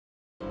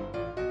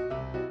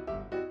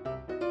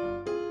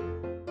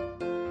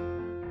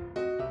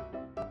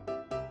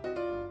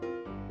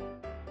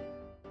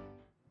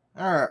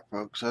Alright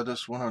folks, I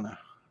just wanted to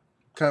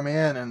come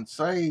in and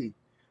say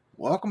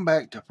welcome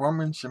back to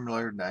Farming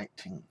Simulator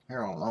 19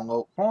 here on Long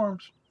Oak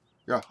Farms.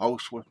 Your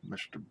host with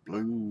Mr.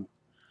 Blue,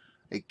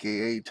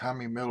 aka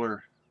Tommy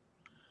Miller.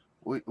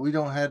 We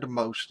don't have the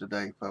most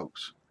today,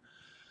 folks.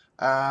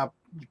 You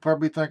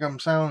probably think I'm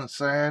sounding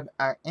sad.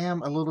 I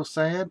am a little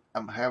sad.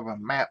 I'm having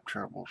map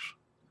troubles.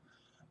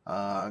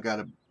 I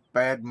got a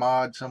bad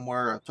mod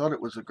somewhere. I thought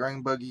it was a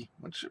grain buggy,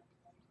 which it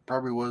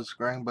probably was a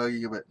grain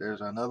buggy, but there's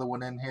another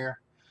one in here.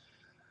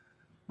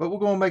 But we're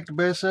going to make the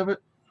best of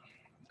it.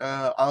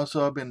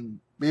 Also, I've been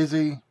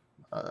busy.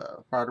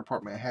 Fire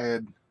department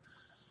had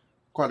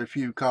quite a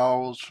few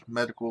calls,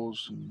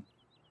 medicals, and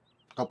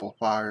a couple of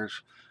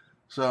fires.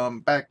 So I'm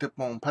backed up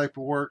on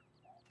paperwork.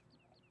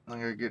 I'm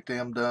going to get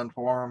them done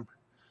for them.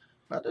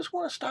 But I just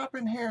want to stop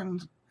in here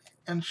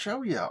and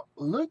show y'all.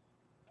 Look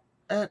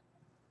at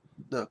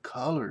the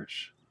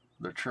colors,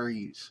 the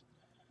trees.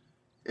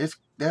 It's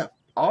that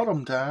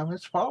autumn time.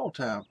 It's fall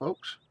time,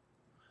 folks.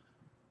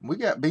 We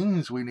got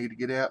beans we need to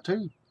get out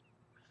too.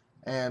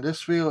 And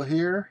this field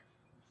here,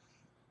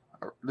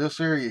 this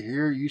area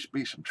here used to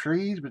be some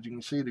trees, but you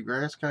can see the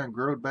grass kind of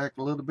growed back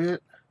a little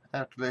bit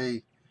after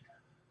they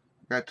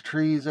got the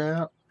trees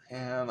out.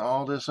 And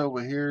all this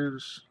over here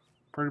is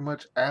pretty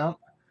much out.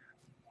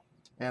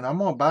 And I'm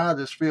going to buy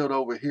this field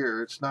over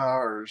here. It's not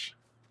ours.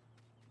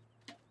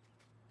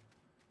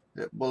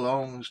 It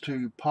belongs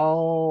to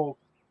Paul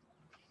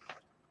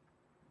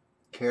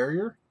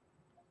Carrier.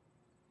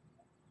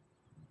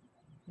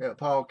 Yeah,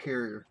 Paul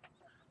Carrier.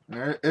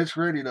 And it's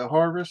ready to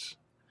harvest.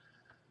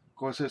 Of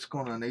course, it's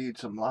going to need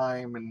some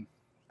lime and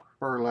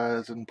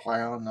fertilizing,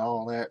 plowing, and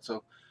all that.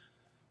 So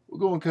we're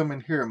going to come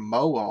in here and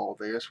mow all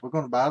this. We're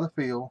going to buy the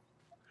field,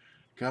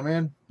 come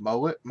in,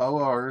 mow it, mow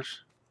ours.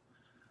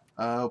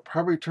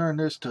 Probably turn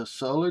this to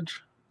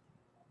silage,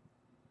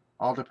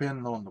 all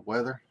depending on the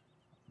weather.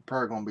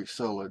 Probably going to be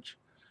silage.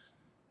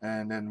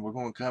 And then we're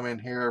going to come in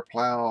here,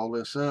 plow all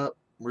this up,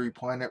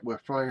 replant it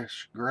with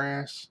fresh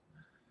grass.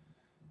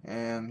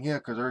 And yeah,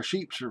 because our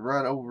sheeps are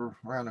right over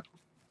around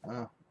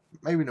the,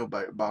 maybe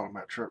nobody bottom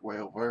that truck way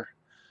over there.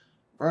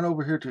 Run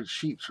over here to the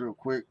sheeps real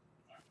quick.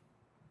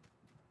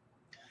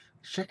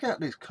 Check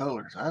out these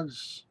colors. I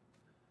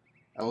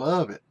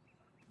love it.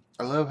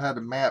 I love how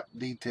the map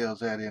details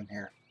that in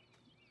here.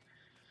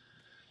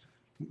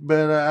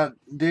 But I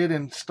did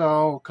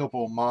install a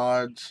couple of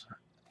mods.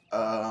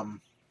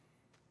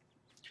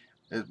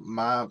 It's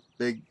my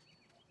big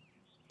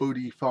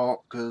booty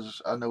fault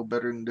because I know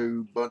better than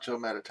do a bunch of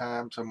them at a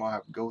time. So I'm going to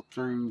have to go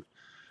through,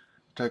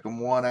 take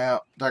them all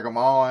out,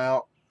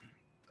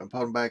 and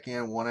put them back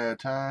in one at a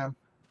time.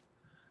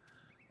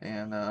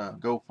 And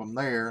go from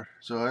there.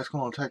 So that's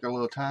going to take a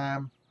little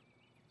time.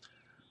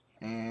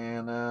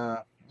 And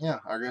yeah,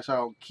 I guess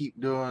I'll keep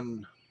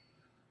doing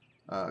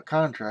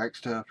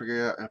contracts to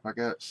figure out if I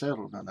got it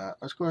settled or not.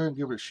 Let's go ahead and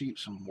give the sheep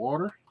some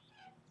water.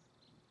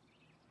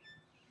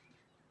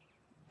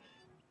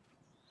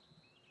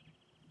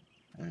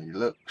 And you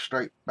look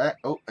straight back.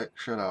 Oh, it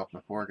shut off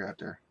before I got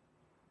there.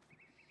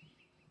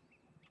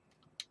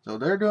 So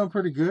they're doing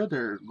pretty good.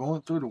 They're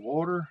going through the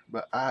water,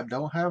 but I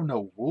don't have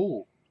no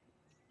wool.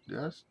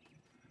 Just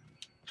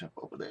jump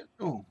over there.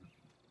 Oh,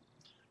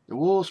 the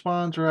wool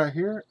spawns right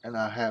here, and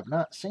I have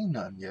not seen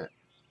none yet.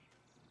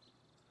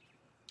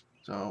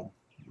 So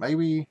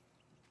maybe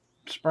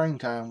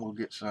springtime we'll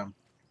get some.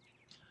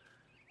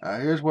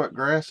 Here's what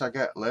grass I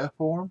got left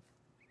for them.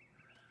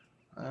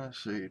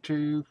 Let's see,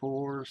 2,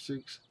 4,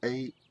 6,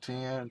 8,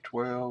 10,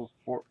 12,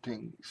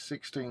 14,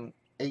 16,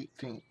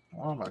 18.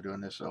 Why am I doing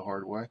this the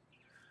hard way?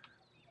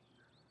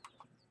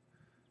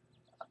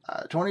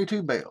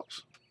 22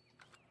 bales.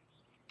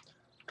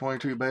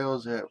 22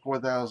 bales at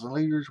 4,000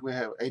 liters. We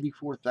have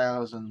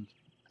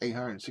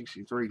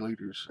 84,863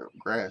 liters of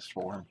grass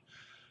for them.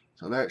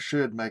 So that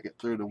should make it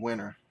through the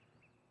winter.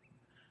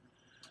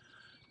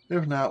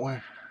 If not,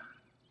 we'll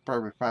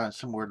probably find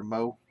somewhere to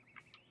mow.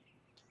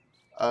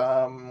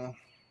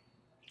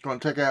 Going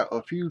to take out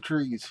a few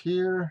trees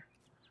here.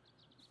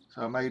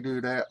 So I may do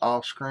that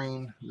off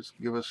screen. Just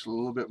give us a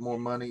little bit more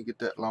money. Get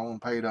that loan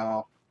paid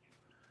off.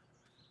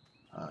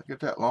 Get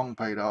that loan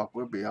paid off.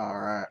 We'll be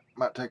alright.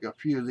 Might take a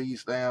few of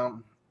these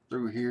down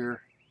through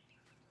here.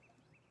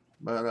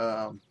 But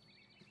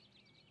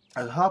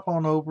I'll hop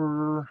on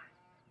over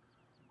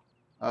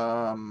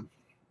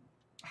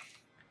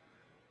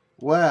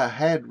what I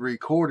had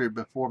recorded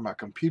before my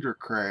computer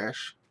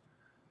crashed.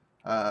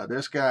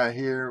 This guy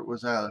here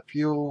was out of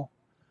fuel.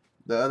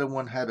 The other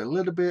one had a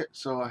little bit,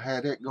 so I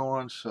had it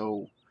going.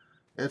 So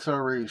it's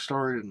already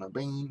started in the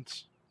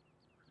beans.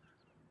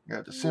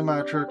 Got the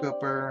semi truck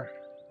up there.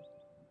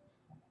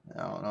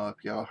 I don't know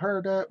if y'all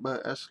heard that,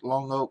 but that's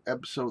Long Oak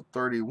episode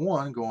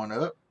 31 going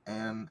up,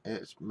 and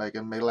it's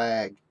making me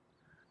lag.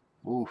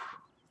 Oof.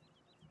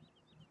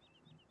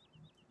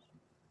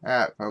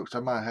 Alright, folks, I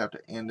might have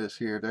to end this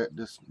here. That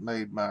just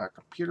made my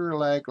computer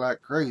lag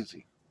like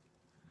crazy.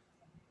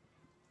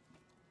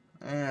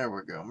 There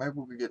we go. Maybe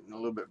we're getting a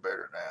little bit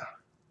better now.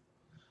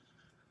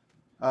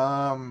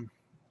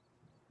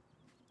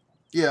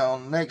 yeah,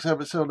 on the next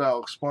episode,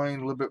 I'll explain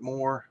a little bit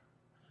more.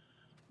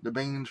 The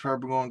beans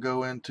probably going to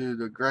go into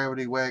the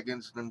gravity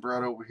wagons and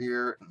brought over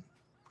here and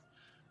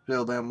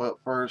fill them up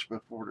first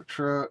before the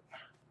truck.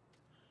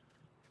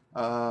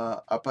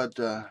 I put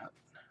the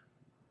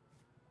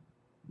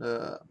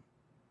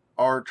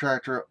R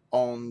tractor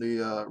on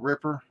the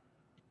ripper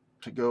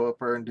to go up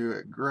there and do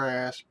it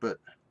grass, but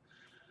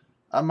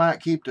I might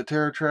keep the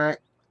terror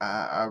track.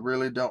 I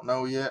really don't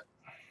know yet.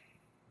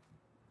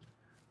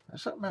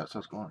 There's something else I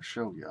was going to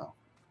show y'all.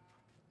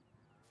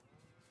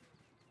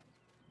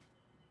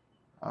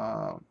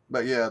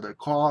 But yeah, the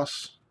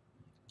class,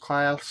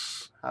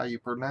 how you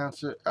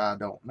pronounce it, I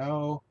don't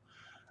know.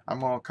 I'm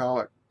going to call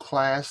it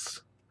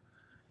class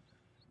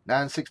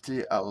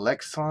 960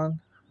 Alexon.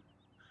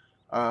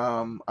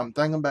 I'm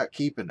thinking about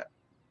keeping it.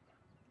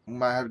 We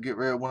might have to get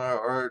rid of one of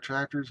our other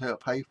tractors,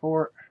 help pay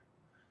for it.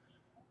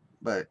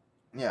 But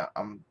yeah,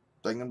 I'm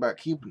thinking about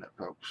keeping it,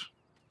 folks.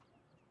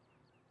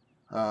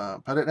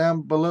 Put it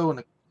down below in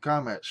the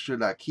comments.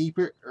 Should I keep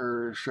it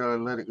or should I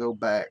let it go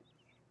back?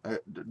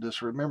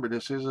 Just remember,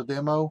 this is a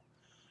demo.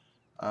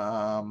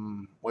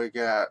 We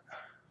got,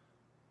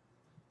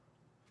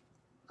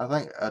 I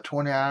think, a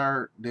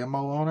 20-hour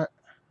demo on it,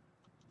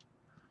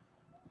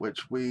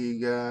 which we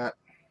got,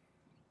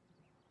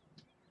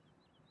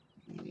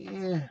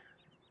 yeah,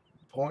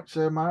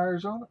 0.7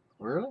 hours on it.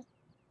 Really?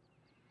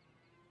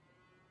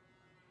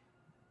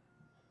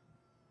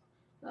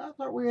 I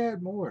thought we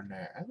had more than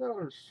that. I thought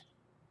it was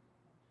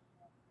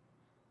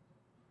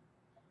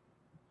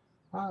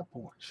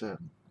 5.7.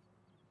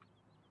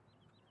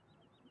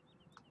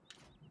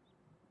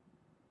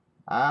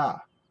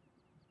 Ah,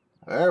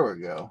 there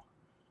we go.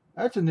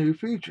 That's a new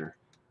feature.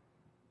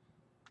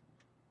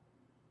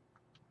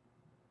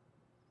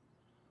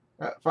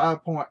 Got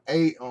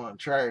 5.8 on the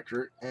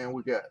tractor, and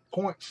we got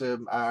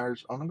 0.7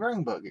 hours on the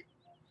grain bucket.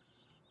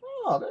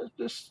 Oh,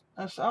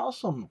 that's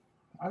awesome.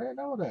 I didn't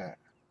know that.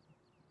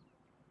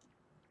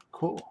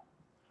 Cool.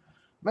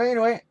 But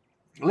anyway,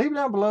 leave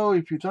down below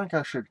if you think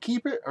I should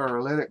keep it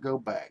or let it go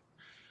back.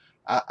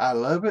 I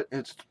love it.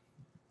 It's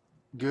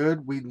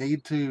good. We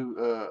need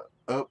to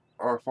up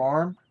our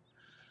farm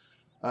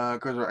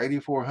because our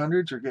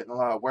 8400s are getting a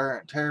lot of wear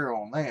and tear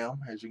on them.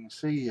 As you can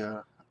see,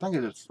 I think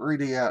it's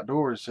 3D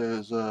Outdoors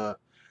says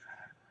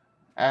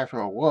after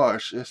a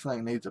wash, this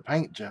thing needs a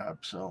paint job.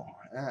 So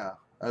yeah,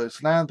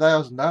 it's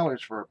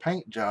 $9,000 for a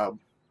paint job.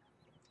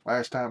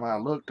 Last time I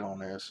looked on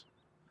this.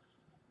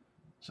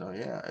 So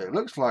yeah, it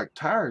looks like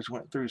tires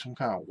went through some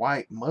kind of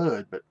white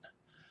mud, but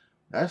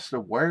that's the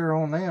wear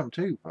on them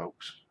too,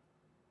 folks.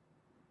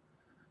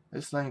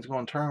 This thing's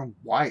going to turn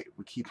white.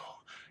 We keep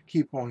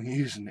on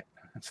using it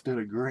instead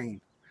of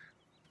green.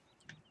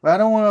 But I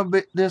don't want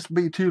this to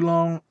be too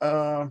long.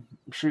 I'm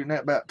shooting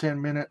at about 10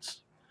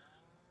 minutes.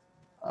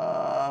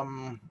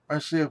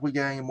 Let's see if we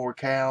got any more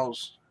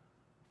cows.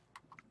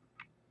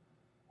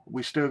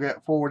 We still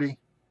got 40.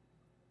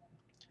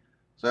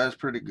 So that's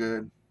pretty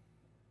good.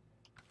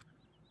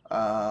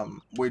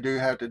 We do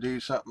have to do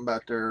something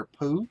about their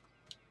poo.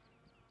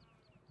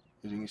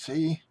 As you can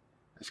see,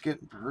 it's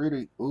getting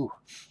pretty, ooh,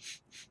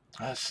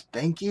 that's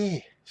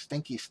stinky.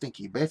 Stinky,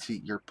 stinky.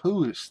 Betsy, your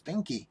poo is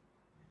stinky.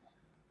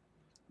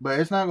 But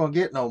it's not going to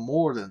get no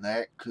more than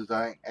that because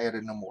I ain't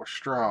added no more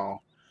straw.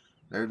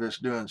 They're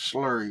just doing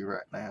slurry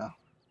right now.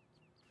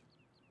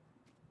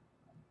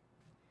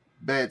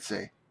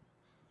 Betsy,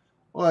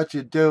 what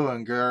you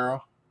doing,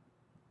 girl?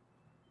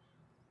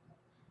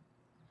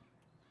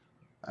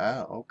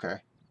 Oh,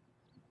 okay.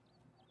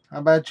 How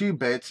about you,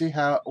 Betsy?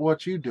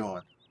 What you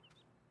doing?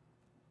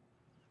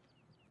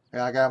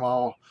 Yeah, I got them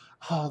all.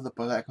 Oh, the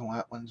black and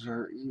white ones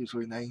are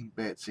usually named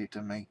Betsy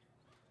to me.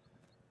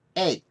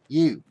 Hey,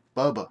 you,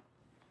 Bubba.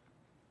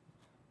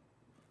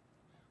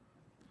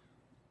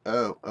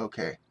 Oh,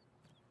 okay.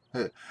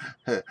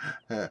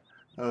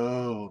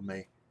 Oh,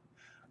 me.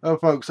 Oh,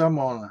 folks, I'm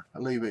going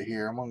to leave it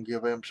here. I'm going to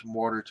give him some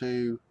water,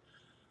 too.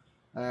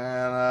 And,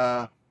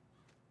 I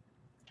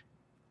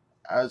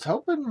was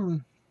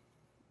hoping...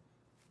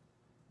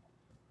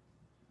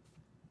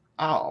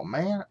 Oh,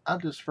 man, I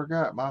just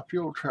forgot my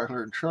fuel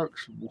trailer and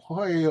truck's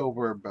way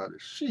over by the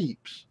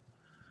sheeps.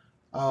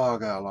 Oh, I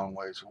got a long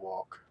ways to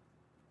walk.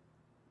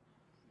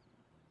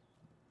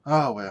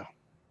 Oh, well.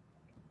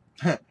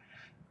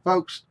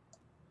 Folks,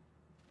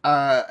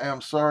 I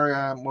am sorry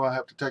I'm going to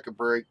have to take a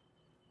break.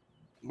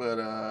 But,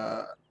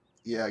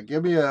 yeah,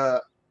 give me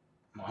a...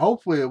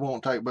 Hopefully it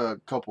won't take but a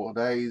couple of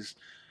days.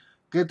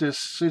 Get this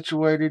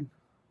situated.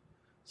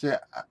 See,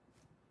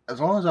 as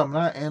long as I'm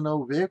not in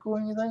no vehicle or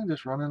anything,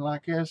 just running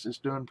like this, it's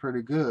doing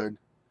pretty good.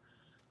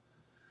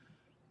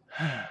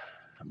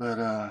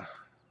 But,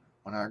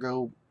 when I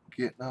go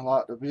getting a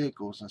lot of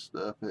vehicles and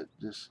stuff,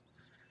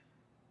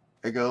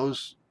 it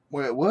goes,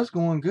 well, it was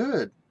going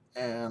good.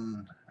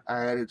 And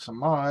I added some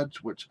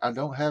mods, which I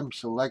don't have them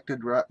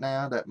selected right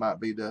now. That might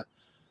be the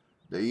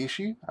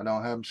issue. I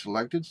don't have them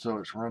selected, so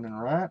it's running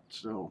right.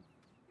 So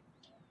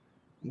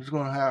I'm just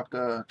going to have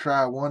to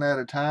try one at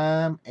a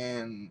time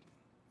and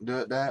do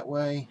it that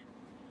way.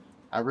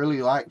 I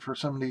really like for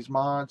some of these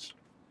mods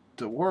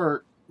to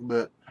work,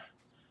 but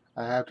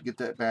I have to get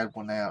that bad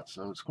one out.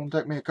 So it's going to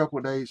take me a couple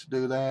of days to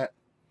do that.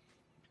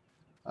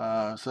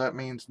 So that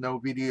means no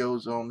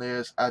videos on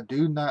this. I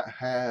do not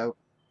have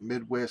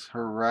Midwest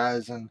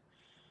Horizon.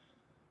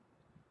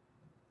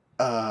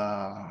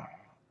 I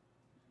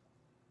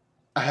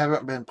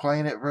haven't been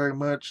playing it very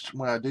much.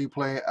 When I do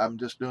play it, I'm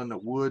just doing the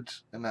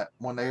woods in that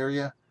one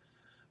area.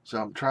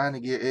 So I'm trying to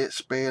get it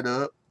sped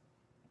up.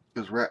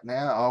 Because right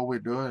now, all we're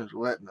doing is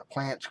letting the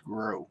plants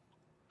grow.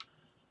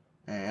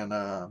 And,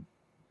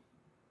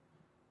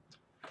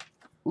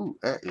 ooh,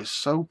 that is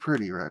so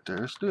pretty right there.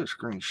 Let's do a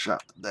screenshot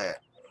of that.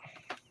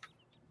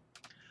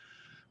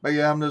 But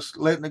yeah, I'm just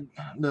letting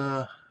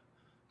the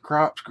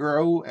crops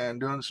grow and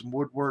doing some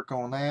woodwork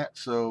on that.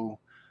 So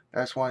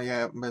that's why you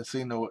haven't been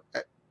seeing no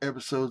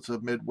episodes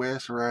of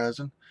Midwest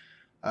Horizon.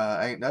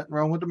 Ain't nothing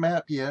wrong with the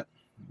map yet.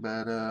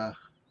 But,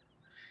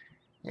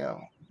 you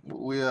know,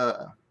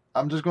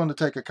 I'm just going to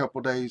take a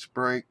couple days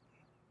break.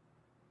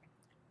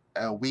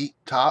 A week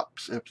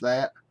tops, if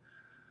that.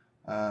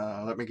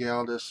 Let me get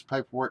all this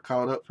paperwork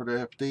caught up for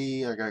the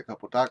FD. I got a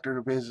couple doctor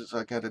visits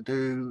I got to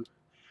do.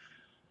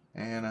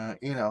 And,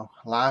 you know,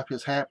 life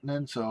is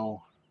happening,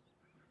 so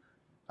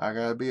I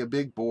got to be a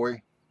big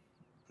boy.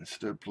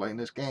 Instead of playing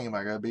this game,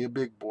 I got to be a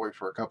big boy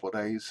for a couple of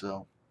days.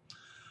 So,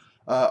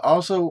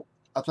 also,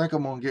 I think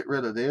I'm going to get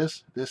rid of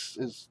this. This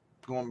is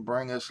going to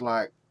bring us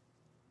like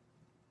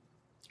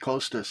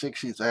close to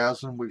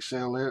 60,000. We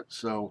sell it.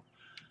 So,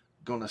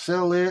 going to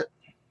sell it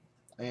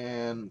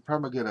and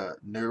probably get a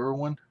newer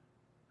one.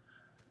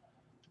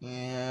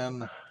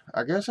 And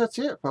I guess that's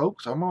it,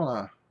 folks. I'm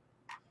going to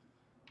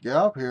get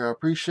off here. I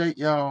appreciate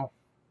y'all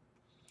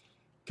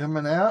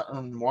coming out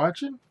and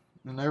watching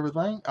and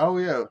everything. Oh,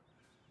 yeah.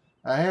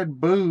 I had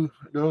Boo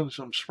doing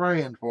some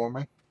spraying for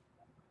me.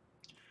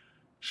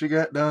 She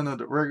got done at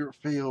the regular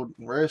field.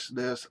 The rest of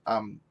this,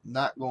 I'm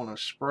not going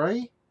to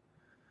spray.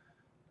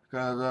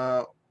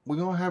 Because we're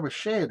going to have a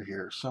shed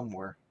here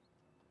somewhere.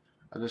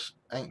 I just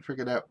ain't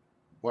figured out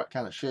what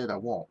kind of shed I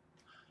want.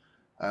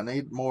 I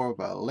need more of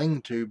a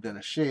lean tube than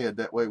a shed.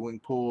 That way we can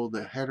pull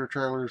the header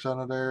trailers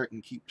under there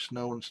and keep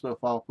snow and stuff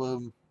off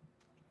of them.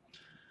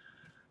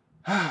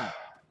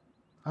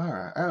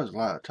 Alright, that was a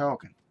lot of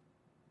talking.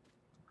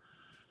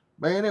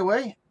 But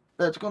anyway,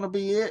 that's going to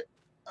be it.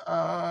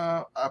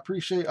 I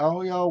appreciate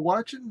all y'all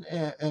watching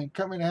and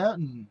coming out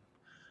and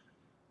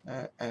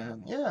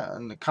yeah,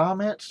 and the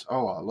comments.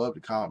 Oh, I love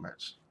the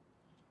comments.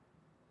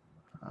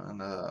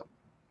 And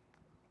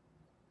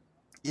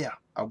yeah,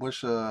 I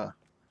wish I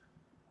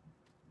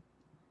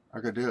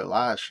could do a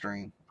live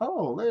stream.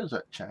 Oh, there's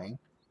that chain.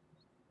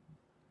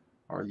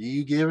 Are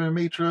you giving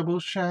me trouble,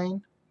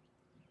 Shane?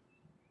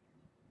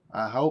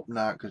 I hope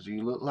not, because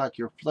you look like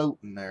you're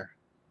floating there.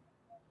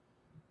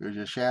 There's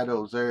your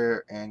shadows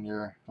there, and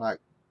you're like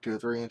 2 or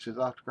 3 inches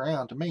off the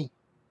ground to me.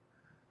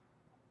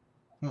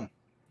 Yeah,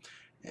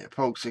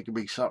 folks, it could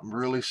be something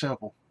really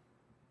simple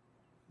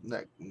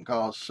that can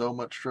cause so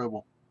much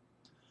trouble.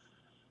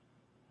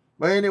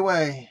 But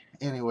anyway,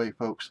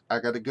 folks, I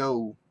gotta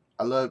go.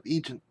 I love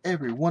each and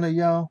every one of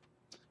y'all.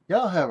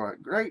 Y'all have a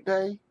great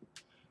day,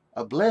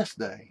 a blessed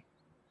day.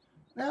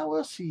 Now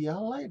we'll see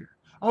y'all later.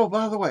 Oh,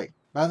 by the way,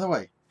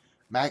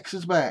 Max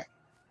is back.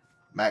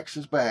 Max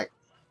is back.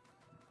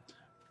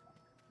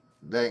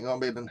 That ain't gonna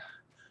be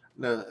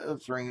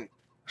the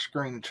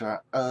screenshot.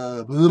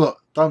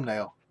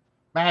 Thumbnail.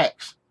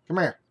 Max, come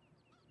here.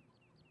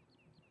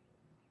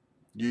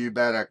 You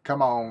better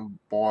come on,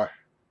 boy.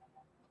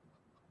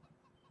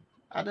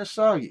 I just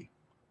saw you.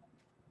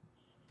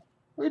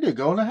 We did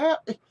go in the house.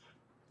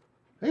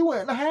 He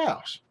went in the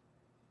house.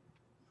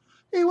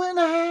 He went in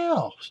the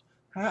house.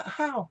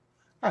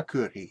 How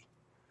could he?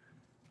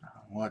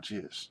 Watch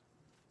this.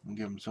 I'll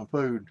give him some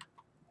food.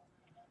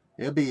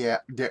 He'll be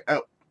out there.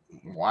 Oh,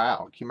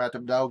 wow. Came out the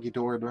doggy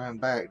door and ran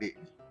back,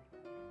 didn't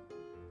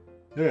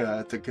he? Yeah,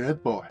 that's a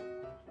good boy.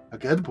 A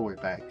good boy,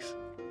 Max.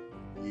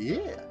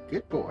 Yeah,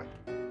 good boy.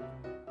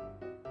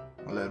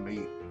 Let him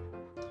eat.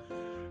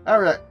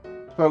 Alright,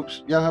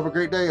 folks. Y'all have a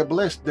great day, a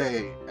blessed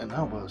day. And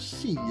I will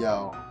see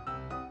y'all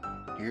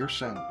here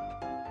soon.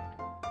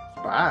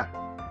 Bye.